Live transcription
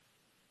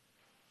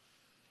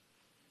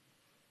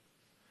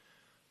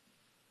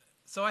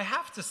So I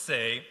have to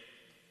say,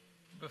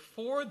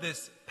 before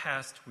this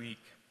past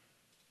week,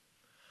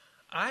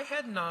 I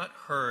had not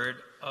heard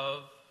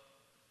of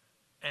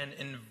an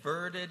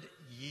inverted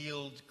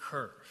yield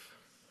curve.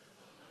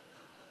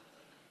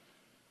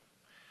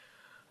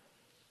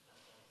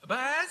 But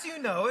as you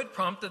know, it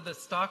prompted the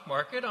stock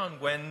market on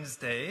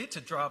Wednesday to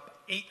drop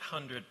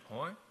 800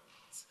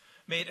 points,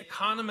 made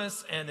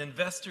economists and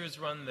investors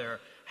run their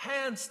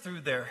hands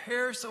through their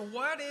hair. So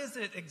what is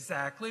it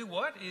exactly?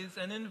 What is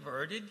an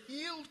inverted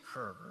yield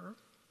curve?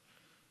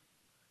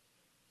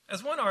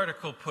 As one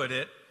article put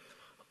it,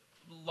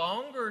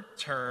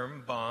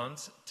 longer-term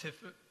bonds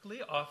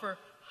typically offer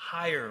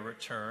higher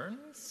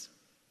returns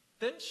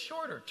than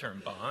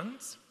shorter-term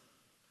bonds.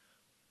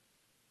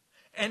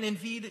 An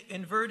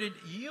inverted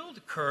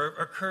yield curve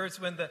occurs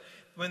when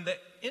the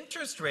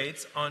interest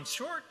rates on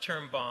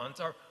short-term bonds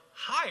are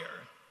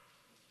higher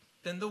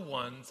than the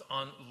ones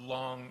on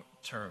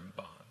long-term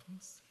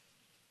bonds.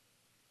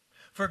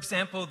 For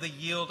example, the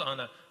yield on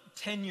a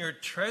 10-year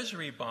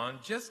Treasury bond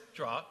just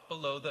dropped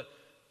below the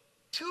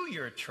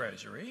 2-year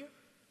Treasury.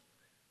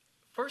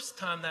 First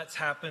time that's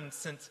happened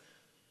since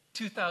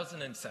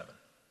 2007.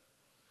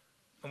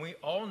 And we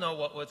all know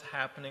what was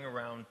happening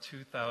around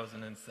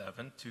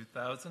 2007,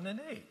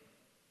 2008.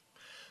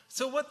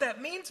 So what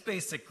that means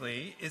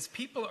basically is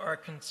people are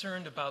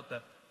concerned about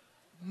the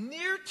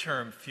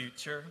near-term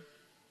future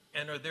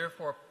and are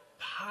therefore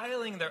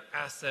piling their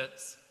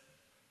assets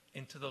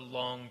into the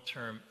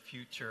long-term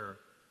future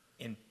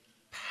in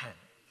panic.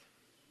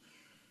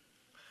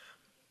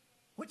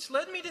 Which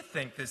led me to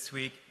think this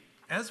week,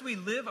 as we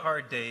live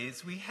our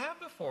days, we have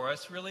before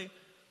us really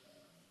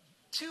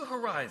two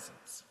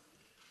horizons.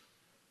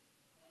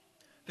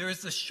 There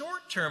is the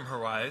short-term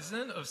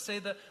horizon of, say,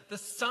 the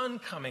sun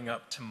coming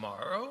up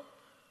tomorrow,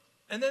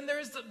 and then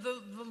there's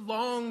the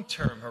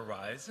long-term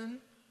horizon,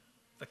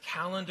 the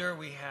calendar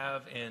we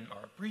have in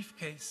our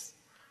briefcase,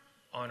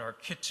 on our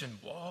kitchen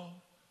wall,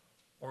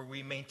 or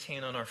we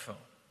maintain on our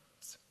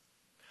phones.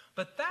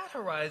 But that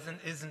horizon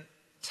isn't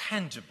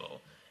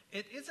tangible.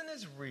 It isn't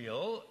as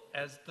real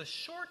as the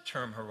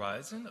short-term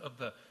horizon of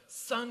the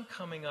sun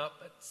coming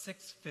up at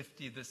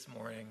 6:50 this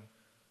morning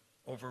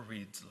over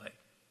Reed's Lake.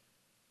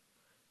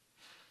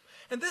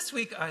 And this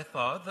week I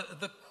thought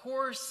the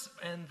course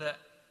and the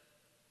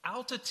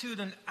altitude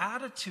and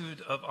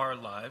attitude of our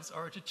lives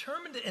are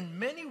determined in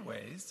many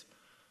ways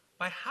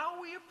by how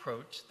we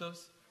approach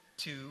those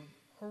two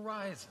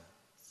horizons,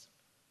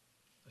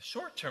 the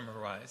short-term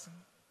horizon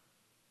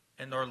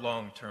and our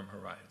long-term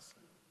horizon.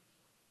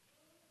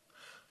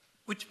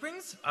 Which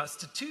brings us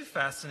to two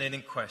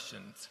fascinating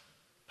questions.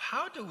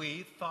 How do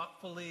we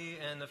thoughtfully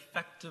and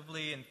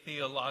effectively and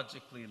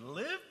theologically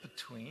live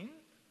between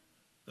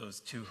those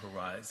two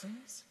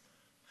horizons?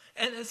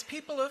 And as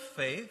people of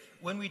faith,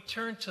 when we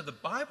turn to the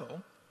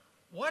Bible,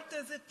 what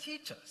does it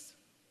teach us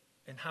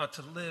in how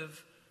to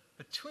live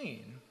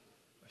between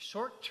a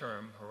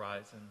short-term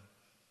horizon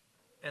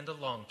and a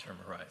long-term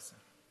horizon?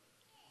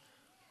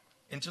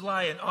 In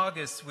July and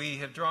August, we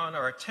have drawn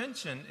our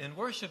attention in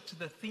worship to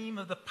the theme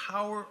of the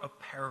power of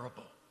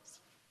parables.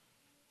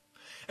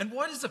 And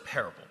what is a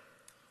parable?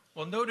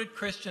 Well, noted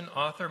Christian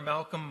author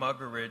Malcolm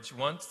Muggeridge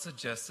once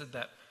suggested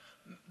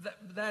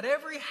that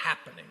every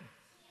happening,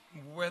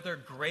 whether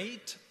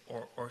great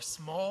or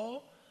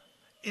small,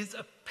 is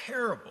a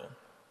parable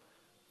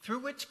through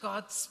which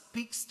God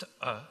speaks to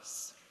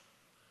us.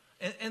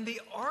 And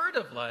the art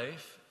of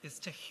life is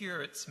to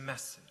hear its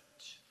message.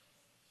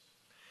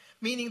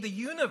 Meaning the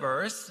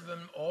universe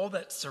and all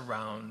that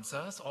surrounds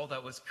us, all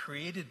that was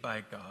created by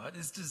God,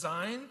 is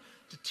designed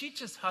to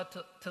teach us how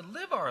to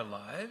live our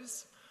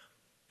lives,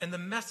 and the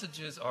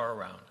messages are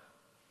around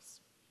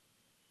us.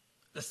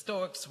 The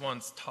Stoics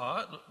once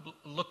taught,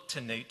 look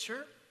to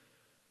nature,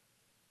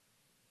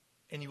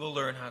 and you will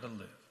learn how to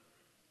live.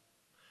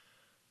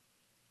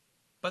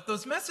 But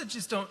those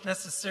messages don't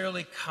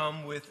necessarily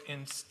come with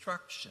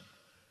instruction.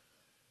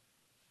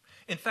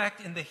 In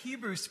fact, in the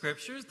Hebrew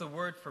scriptures, the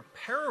word for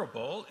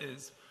parable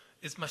is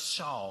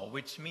mashal,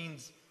 which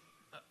means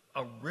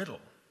a riddle.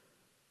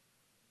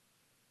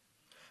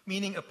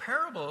 Meaning a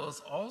parable is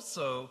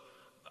also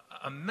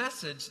a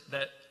message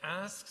that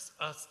asks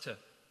us to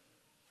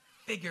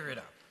figure it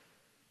out.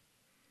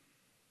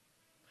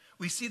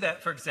 We see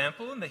that, for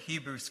example, in the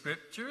Hebrew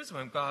scriptures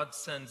when God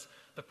sends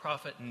the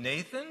prophet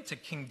Nathan to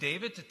King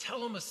David to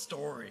tell him a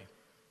story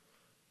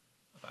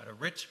about a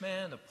rich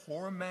man, a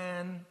poor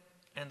man,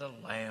 and a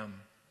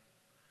lamb.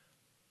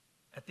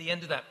 At the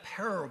end of that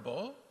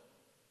parable,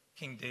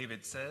 King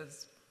David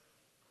says,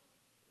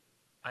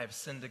 I have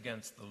sinned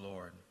against the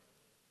Lord.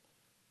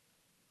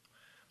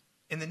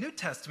 In the New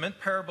Testament,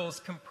 parables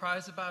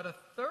comprise about a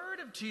third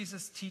of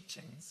Jesus'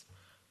 teachings,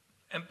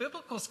 and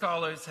biblical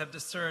scholars have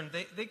discerned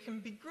they can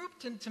be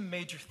grouped into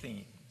major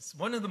themes.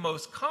 One of the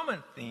most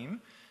common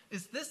themes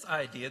is this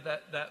idea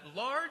that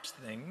large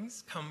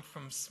things come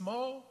from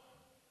small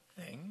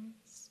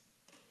things,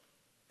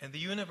 and the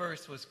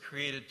universe was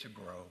created to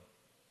grow.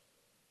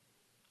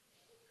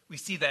 We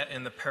see that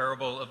in the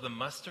parable of the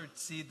mustard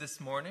seed this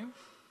morning,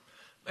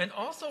 and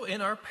also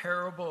in our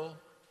parable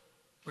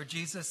where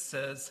Jesus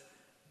says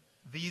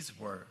these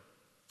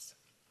words.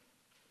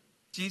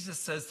 Jesus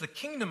says, "The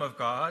kingdom of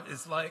God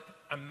is like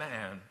a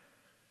man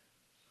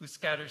who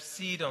scatters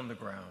seed on the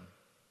ground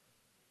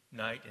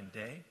night and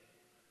day.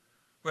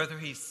 Whether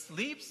he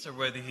sleeps or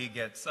whether he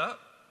gets up,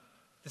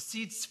 the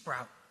seed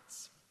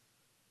sprouts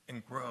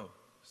and grows,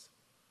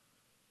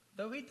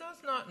 though he does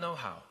not know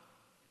how.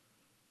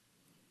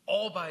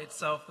 All by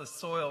itself, the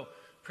soil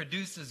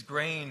produces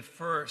grain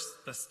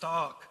first, the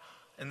stalk,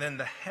 and then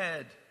the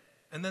head,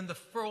 and then the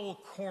full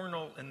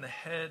kernel in the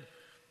head.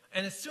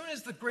 And as soon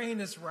as the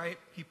grain is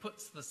ripe, he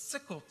puts the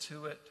sickle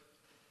to it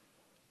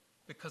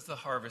because the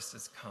harvest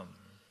has come."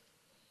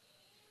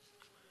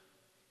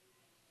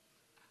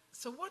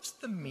 So what's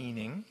the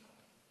meaning?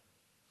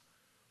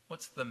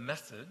 What's the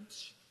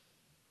message?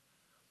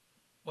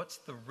 What's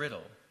the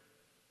riddle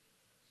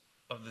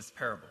of this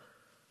parable?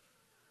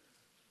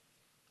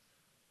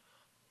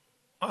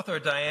 Author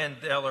Diane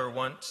Deller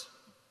once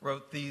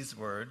wrote these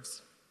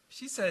words.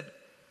 She said,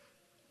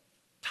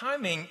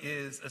 "Timing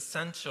is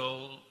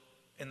essential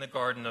in the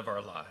garden of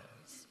our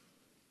lives.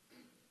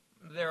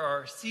 There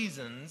are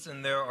seasons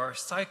and there are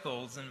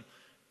cycles in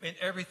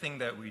everything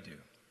that we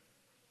do.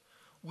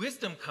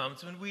 Wisdom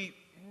comes when we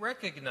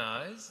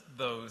recognize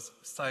those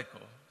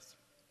cycles.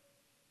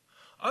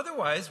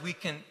 Otherwise, we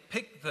can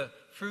pick the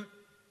fruit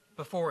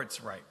before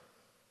it's ripe,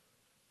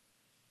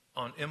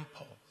 on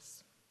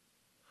impulse.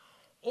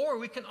 Or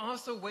we can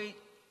also wait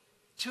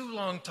too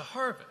long to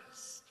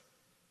harvest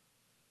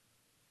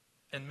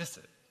and miss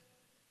it.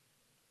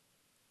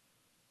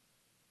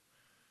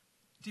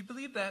 Do you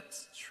believe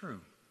that's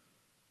true?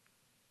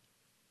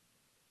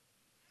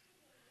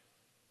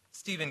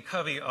 Stephen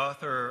Covey,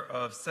 author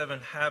of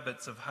 7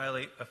 Habits of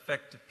Highly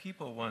Effective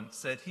People, once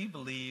said he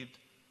believed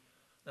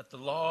that the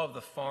law of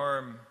the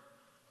farm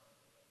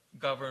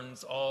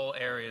governs all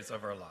areas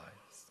of our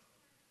lives,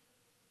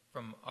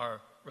 from our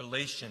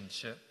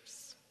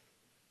relationships,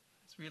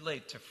 as we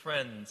relate to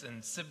friends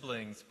and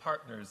siblings,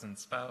 partners and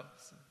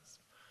spouses.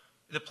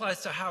 It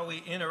applies to how we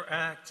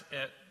interact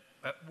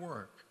at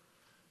work.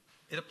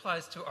 It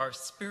applies to our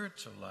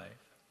spiritual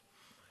life.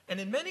 And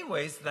in many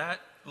ways,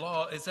 that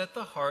law is at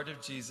the heart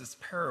of Jesus'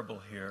 parable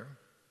here,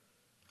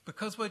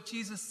 because what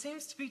Jesus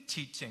seems to be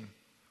teaching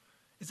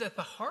is at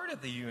the heart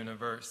of the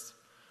universe,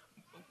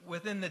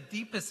 within the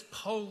deepest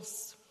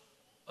pulse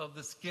of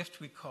this gift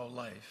we call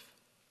life,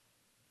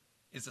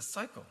 is a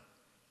cycle.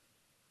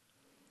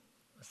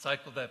 A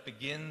cycle that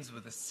begins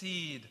with a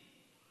seed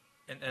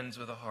and ends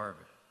with a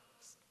harvest.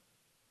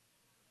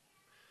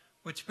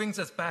 Which brings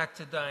us back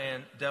to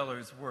Diane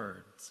Deller's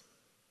words.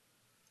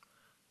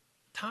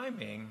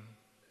 Timing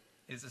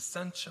is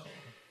essential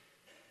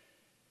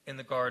in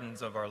the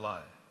gardens of our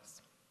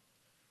lives.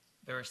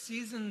 There are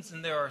seasons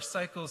and there are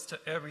cycles to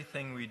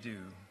everything we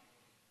do.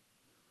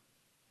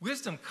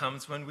 Wisdom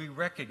comes when we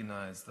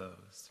recognize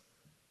those,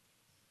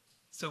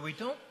 so we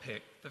don't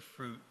pick the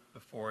fruit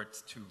before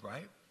it's too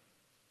ripe,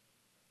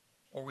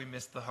 or we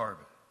miss the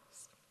harvest.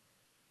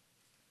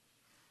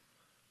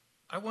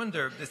 I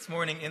wonder this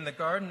morning, in the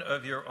garden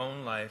of your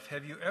own life,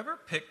 have you ever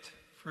picked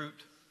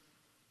fruit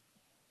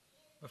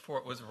before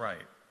it was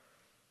ripe?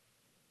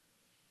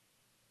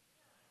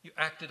 You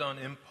acted on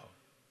impulse.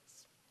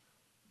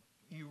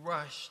 You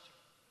rushed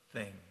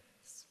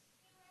things.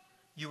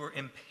 You were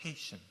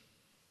impatient.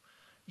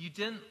 You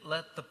didn't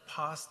let the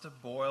pasta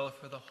boil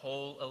for the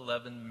whole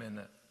 11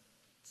 minutes.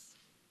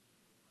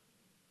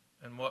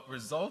 And what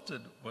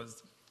resulted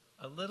was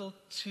a little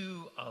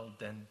too al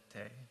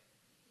dente.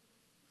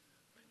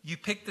 You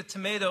picked the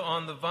tomato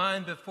on the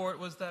vine before it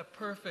was that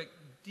perfect,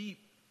 deep,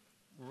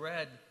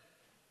 red,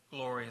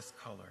 glorious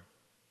color.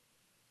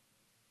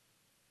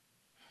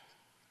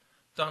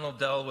 Donald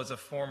Dell was a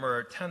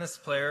former tennis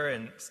player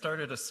and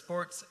started a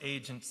sports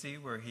agency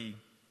where he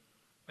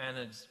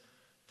managed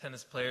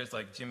tennis players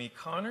like Jimmy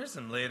Connors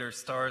and later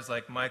stars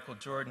like Michael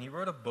Jordan. He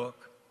wrote a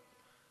book,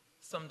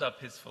 summed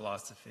up his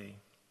philosophy.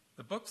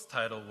 The book's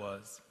title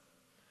was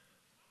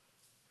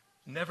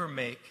Never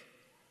Make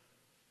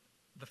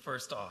the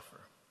First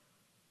Offer.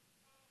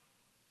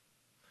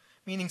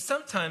 Meaning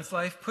sometimes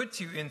life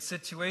puts you in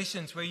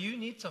situations where you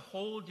need to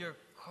hold your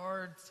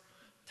cards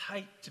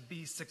tight to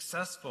be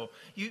successful.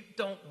 You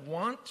don't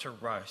want to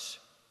rush.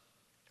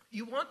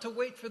 You want to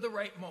wait for the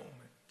right moment.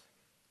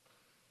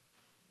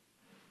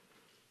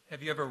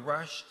 Have you ever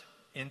rushed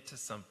into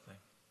something?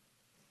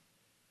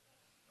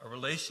 A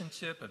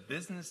relationship, a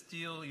business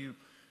deal, you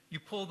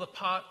pull the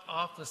pot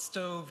off the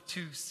stove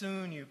too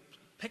soon, you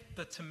pick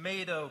the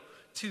tomato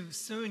too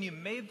soon, you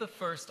made the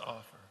first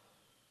offer.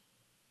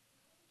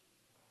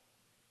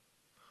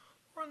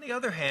 Or on the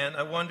other hand,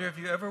 I wonder if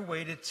you ever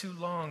waited too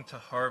long to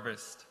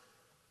harvest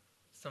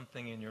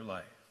something in your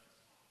life.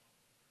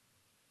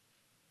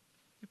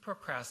 You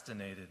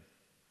procrastinated.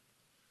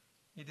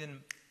 You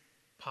didn't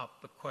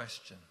pop the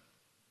question.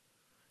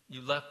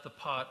 You left the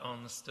pot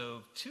on the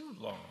stove too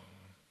long.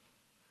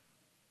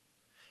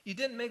 You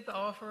didn't make the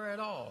offer at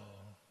all.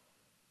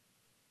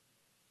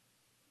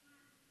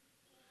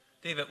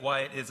 David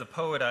Wyatt is a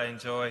poet I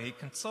enjoy. He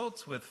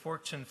consults with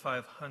Fortune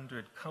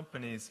 500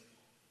 companies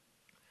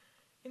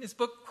In his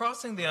book,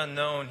 Crossing the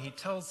Unknown, he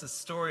tells the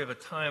story of a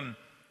time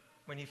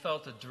when he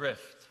felt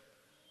adrift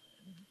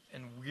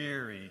and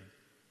weary.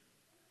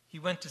 He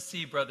went to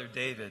see Brother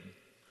David.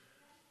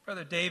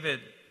 Brother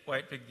David,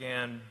 White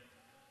began,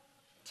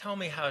 "Tell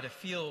me how to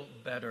feel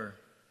better."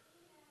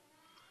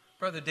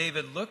 Brother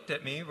David looked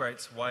at me,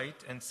 writes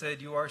White, and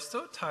said, "You are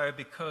so tired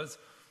because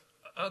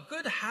a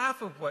good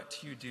half of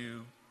what you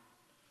do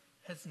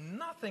has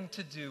nothing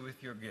to do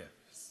with your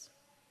gifts.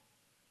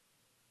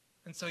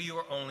 And so you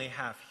are only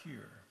half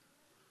here.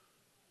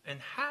 And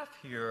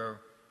half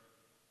here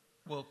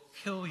will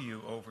kill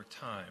you over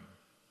time.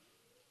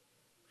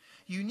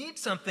 You need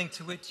something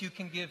to which you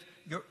can give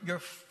your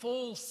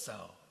full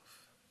self.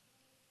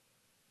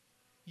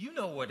 You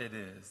know what it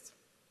is,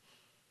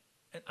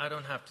 and I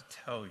don't have to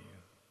tell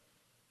you."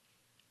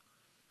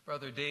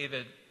 Brother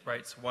David,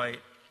 writes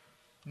White,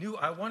 knew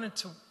I wanted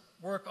to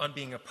work on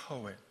being a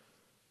poet.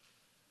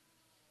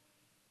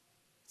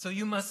 "So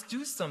you must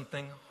do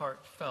something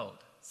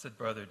heartfelt," said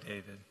Brother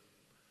David.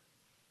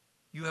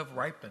 "You have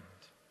ripened.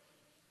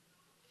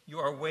 You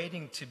are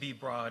waiting to be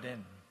brought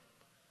in.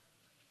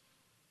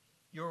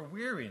 Your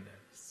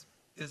weariness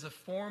is a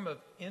form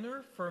of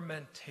inner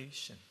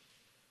fermentation.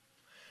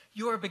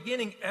 You are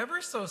beginning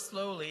ever so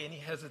slowly," and he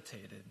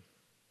hesitated,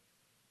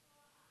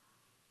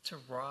 "to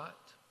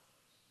rot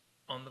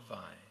on the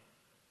vine."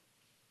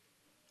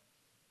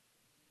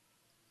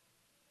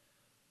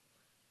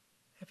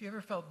 Have you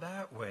ever felt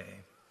that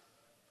way?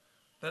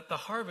 That the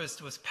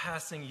harvest was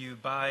passing you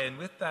by, and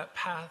with that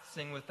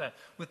passing, with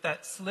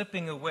that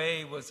slipping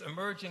away, was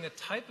emerging a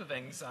type of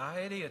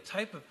anxiety, a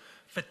type of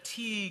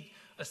fatigue,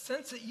 a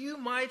sense that you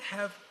might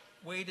have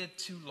waited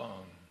too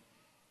long.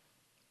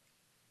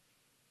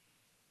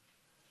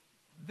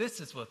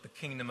 "This is what the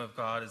kingdom of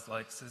God is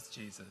like," says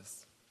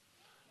Jesus.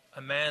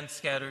 "A man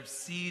scattered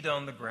seed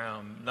on the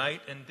ground.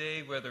 Night and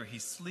day, whether he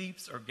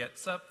sleeps or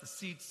gets up, the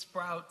seed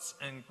sprouts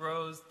and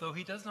grows, though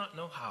he does not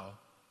know how.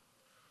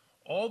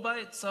 All by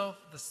itself,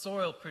 the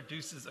soil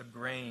produces a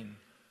grain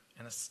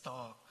and a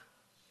stalk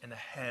and a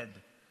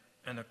head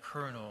and a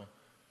kernel.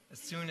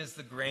 As soon as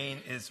the grain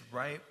is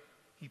ripe,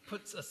 he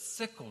puts a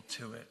sickle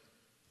to it,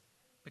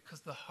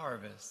 because the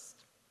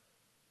harvest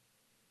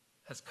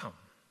has come."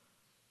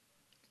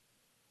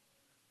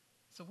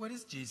 So what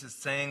is Jesus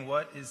saying?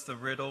 What is the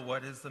riddle?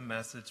 What is the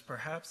message?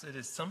 Perhaps it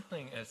is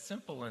something as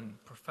simple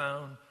and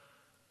profound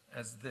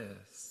as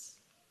this.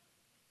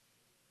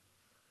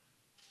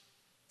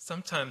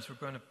 Sometimes we're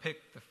going to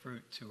pick the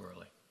fruit too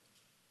early.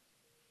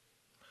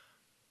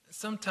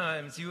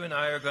 Sometimes you and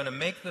I are going to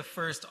make the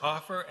first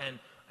offer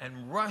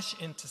and rush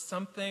into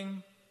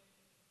something.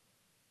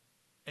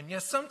 And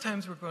yes,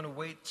 sometimes we're going to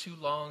wait too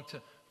long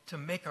to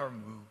make our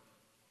move.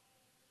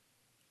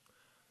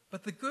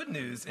 But the good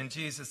news in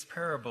Jesus'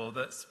 parable,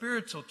 the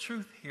spiritual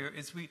truth here,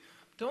 is we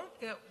don't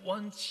get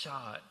one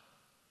shot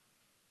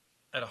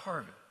at a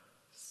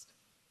harvest.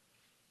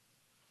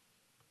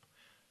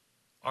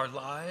 Our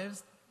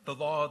lives, the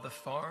law of the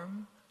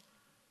farm,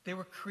 they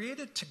were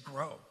created to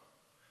grow.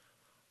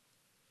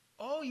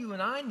 All you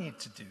and I need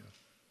to do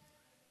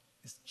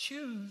is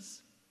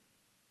choose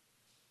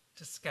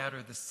to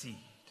scatter the seed.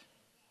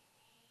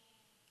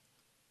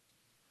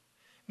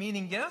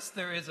 Meaning, yes,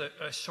 there is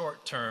a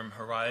short-term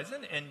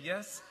horizon, and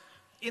yes,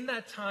 in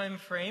that time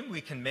frame,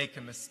 we can make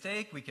a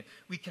mistake,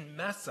 we can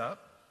mess up,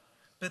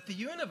 but the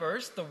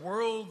universe, the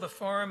world, the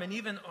farm, and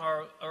even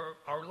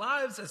our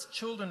lives as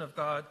children of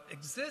God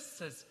exists,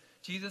 says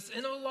Jesus,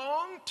 in a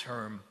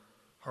long-term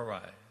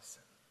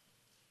horizon.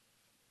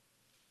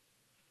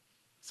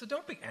 So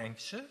don't be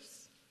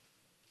anxious.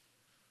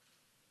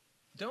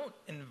 Don't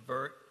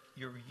invert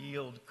your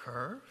yield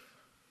curve.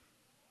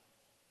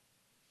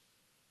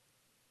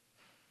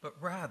 But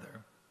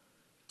rather,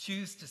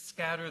 choose to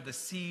scatter the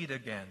seed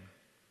again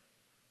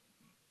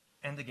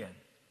and again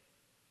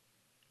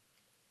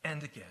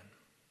and again.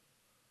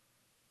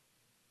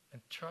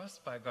 And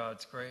trust by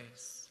God's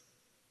grace,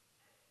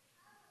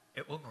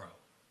 it will grow.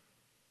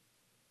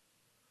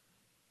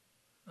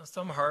 Now,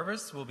 some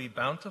harvests will be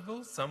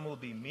bountiful, some will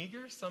be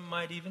meager, some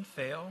might even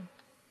fail.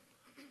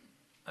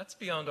 That's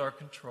beyond our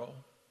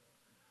control.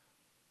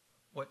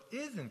 What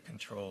is in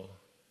control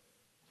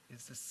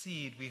is the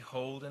seed we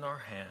hold in our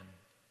hand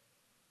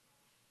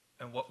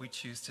and what we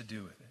choose to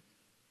do with it.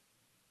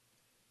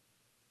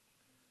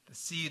 The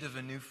seed of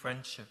a new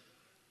friendship,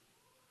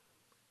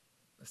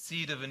 the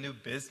seed of a new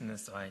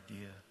business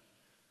idea,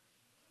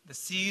 the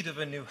seed of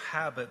a new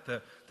habit,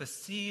 the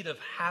seed of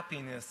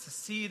happiness, the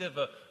seed of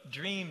a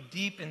dream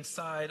deep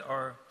inside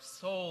our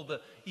soul,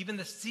 even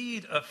the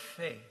seed of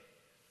faith.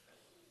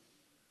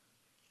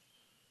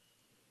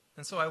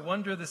 And so I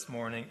wonder this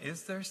morning,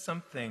 is there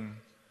something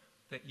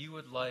that you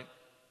would like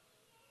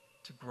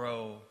to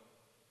grow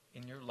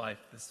in your life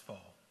this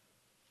fall?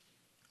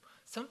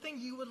 Something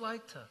you would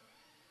like to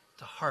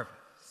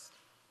harvest?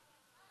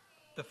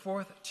 The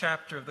 4th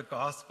chapter of the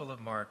Gospel of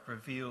Mark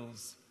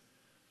reveals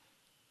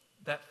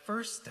that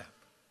first step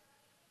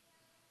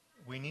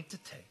we need to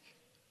take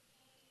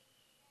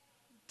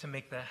to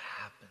make that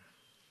happen.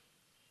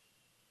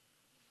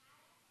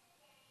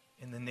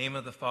 In the In the name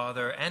of the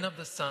Father, and of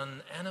the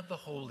Son, and of the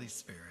Holy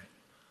Spirit.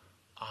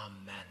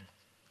 Amen.